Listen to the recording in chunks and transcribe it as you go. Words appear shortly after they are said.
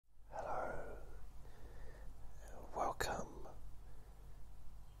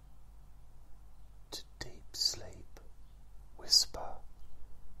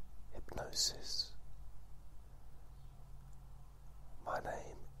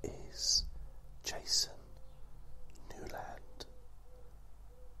is Jason Newland.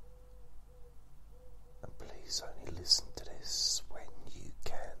 And please only listen to this when you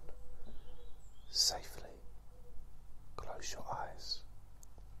can safely close your eyes.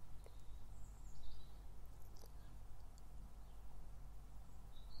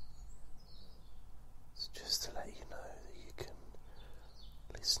 So just to let you know that you can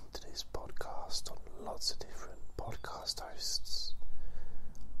listen to this podcast on lots of different podcast hosts,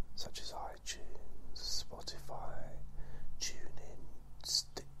 such as iTunes, Spotify, TuneIn,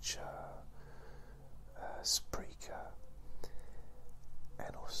 Stitcher, Spreaker,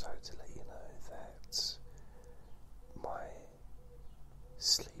 and also to let you know that my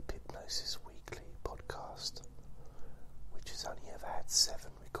Sleep Hypnosis Weekly podcast, which has only ever had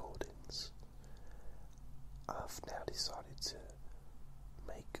 7 recordings, I've now decided to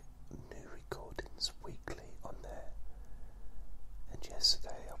make new recordings weekly on there. And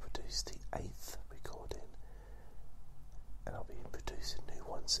yesterday I produced the 8th recording, and I'll be producing new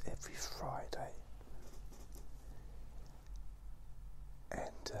ones every Friday.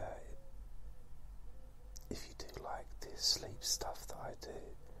 And if you do like this sleep stuff that I do,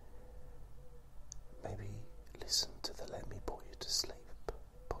 maybe listen to the Let Me Bore You to Sleep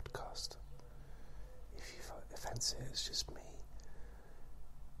podcast. If you fancy it, it's just me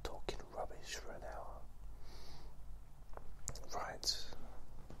talking rubbish for an hour. Right.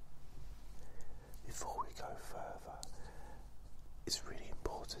 Before we go further, it's really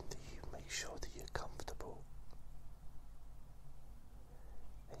important that you make sure that you're comfortable.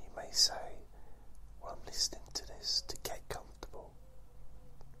 And you may say, well, I'm listening to this to get comfortable.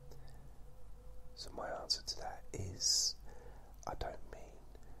 So my answer to that is, I don't mean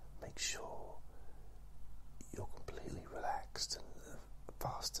make sure you're completely relaxed and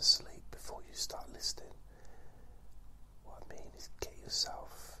fast asleep before you start listening. What I mean is get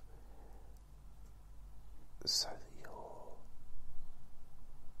yourself so that you're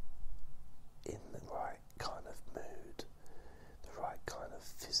in the right kind of mood, the right kind of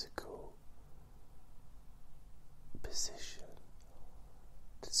physical position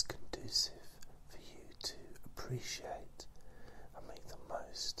that's conducive for you to appreciate and make the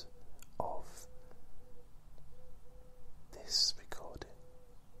most of this recording.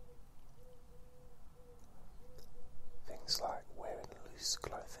 Things like wearing loose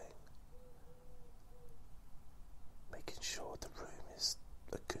clothing, making sure the room is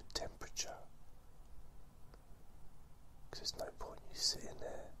a good temperature, because there's no point you sitting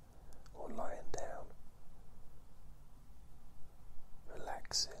there or lying down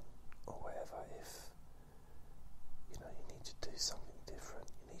relaxing or whatever if you need to do something different.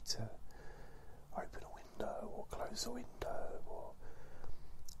 You need to open a window or close a window or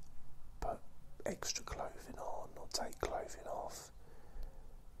put extra clothing on or take clothing off.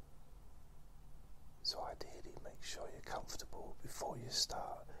 So ideally make sure you're comfortable before you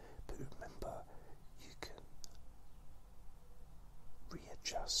start, but remember you can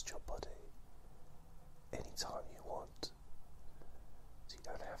readjust your body anytime you want, so you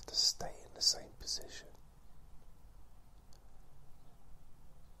don't have to stay in the same position.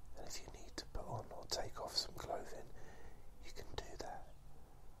 And if you need to put on or take off some clothing, you can do that.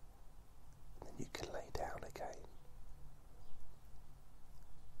 And then you can lay down again.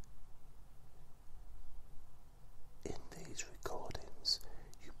 In these recordings,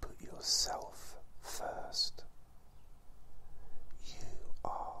 you put yourself first. You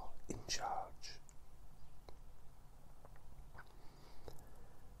are in charge.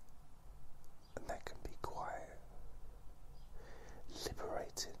 And that can be quite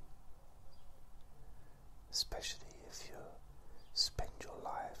liberating, especially if you spend your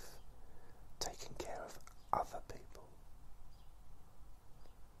life taking care of other people.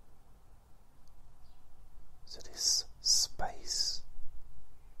 So this space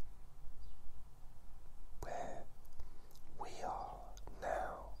where we are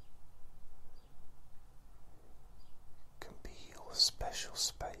now can be your special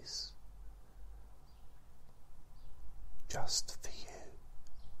space, just for you,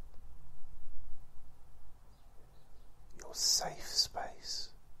 your safe space.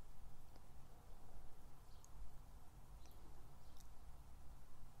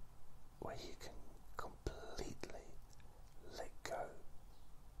 Where you can completely let go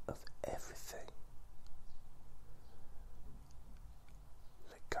of everything.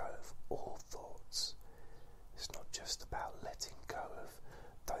 Let go of all thoughts. It's not just about letting go of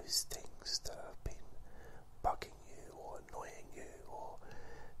those things that have been bugging you or annoying you or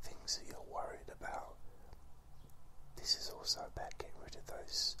things that you're worried about. This is also about getting rid of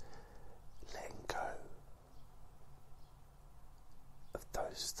those, letting go of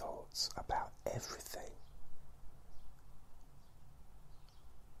those those thoughts about everything.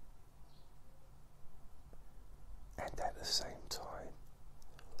 And at the same time,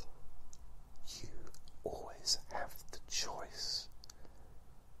 you always have the choice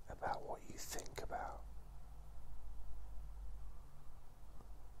about what you think about.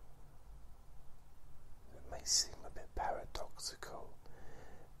 It may seem a bit paradoxical.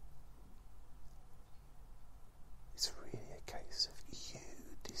 It's really a case of you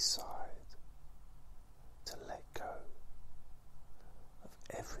decide to let go of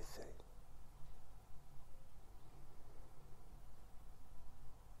everything.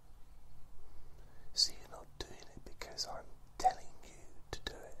 So you're not doing it because I'm telling you to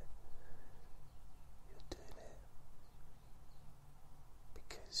do it. You're doing it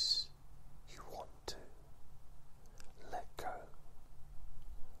because you want to let go.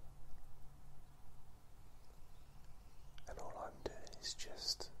 And all I'm doing is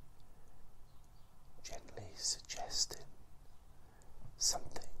just gently suggesting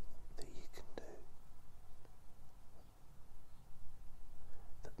something that you can do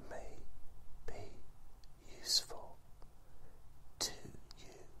that may be useful to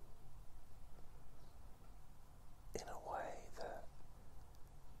you in a way that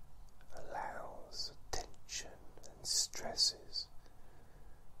allows tension and stresses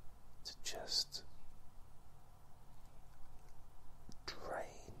to just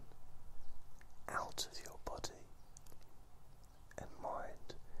drain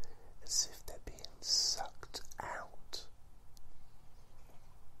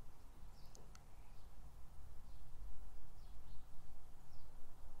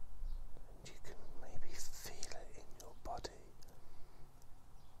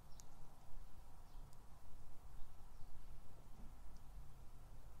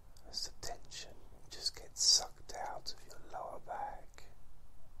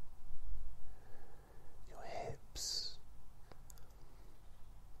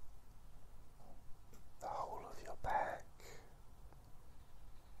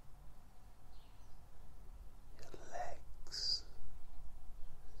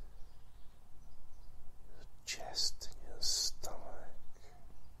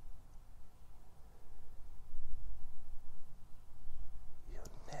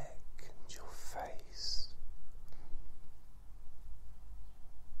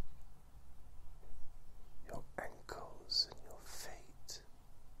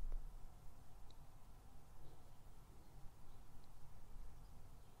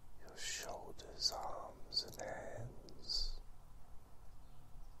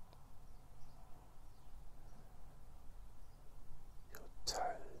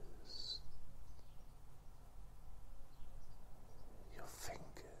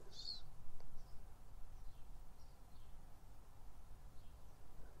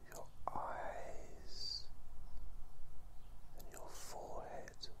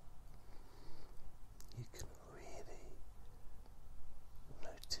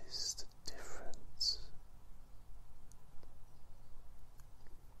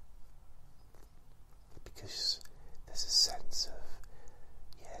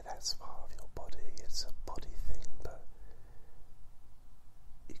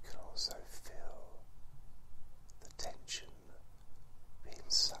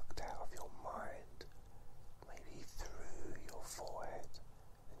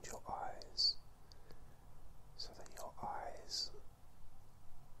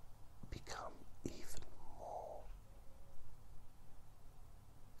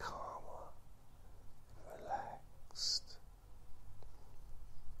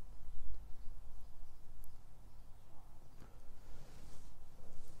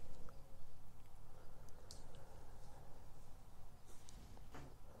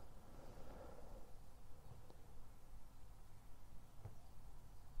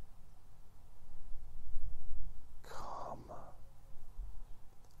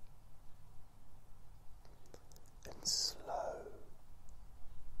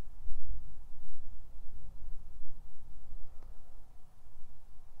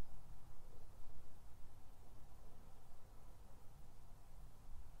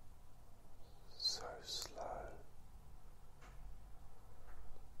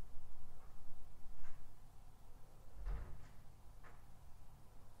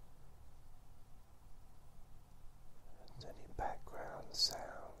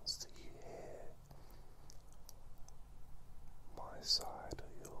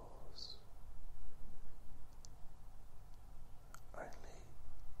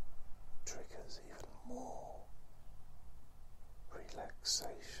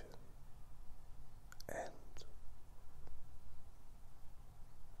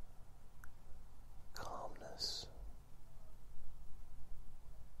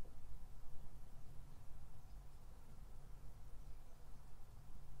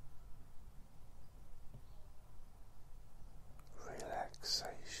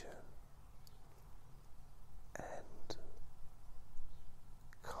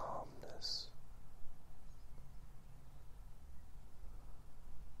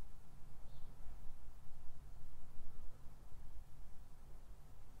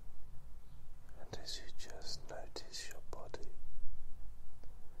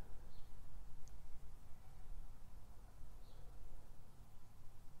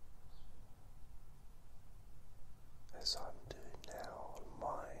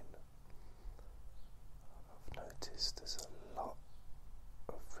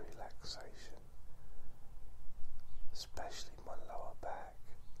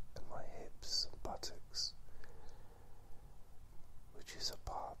which is a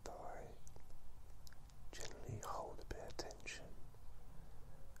part that I generally hold a bit of tension,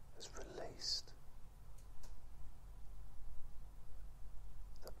 has released.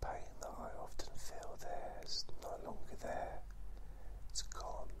 The pain that I often feel there is no longer there. It's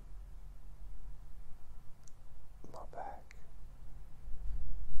gone. My back.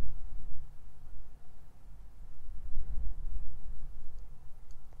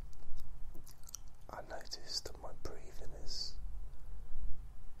 I noticed that my breathing is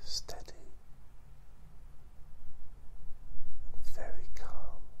steady and very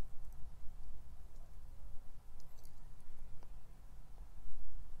calm.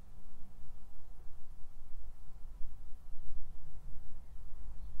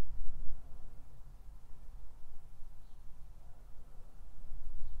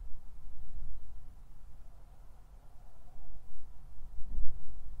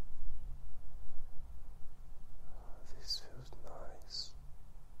 This feels nice.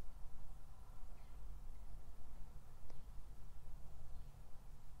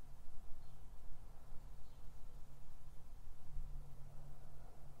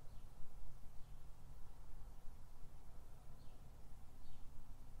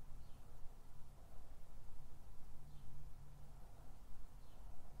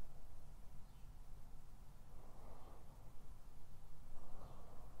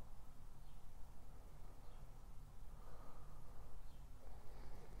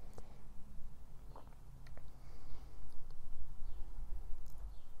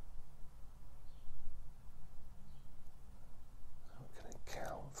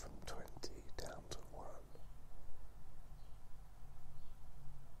 Count from 20 down to 1.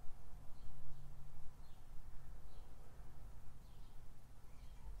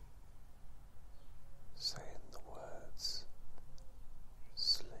 Saying the words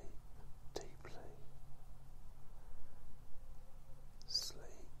sleep deeply, sleep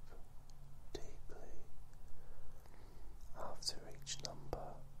deeply after each number,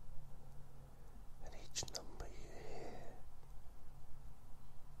 and each number you hear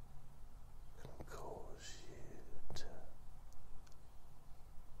can cause you to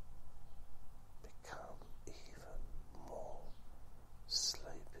become even more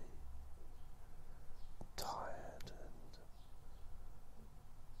sleepy, tired, and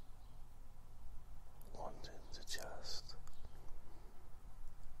wanting to just,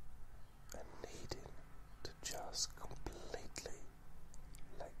 and needing to just completely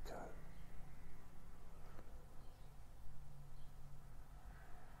let go.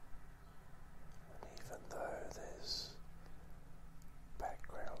 Even though there's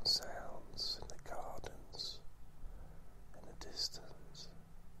background sounds in the gardens in the distance,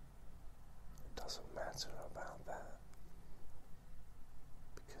 it doesn't matter about that,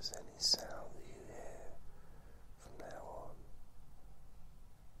 because any sound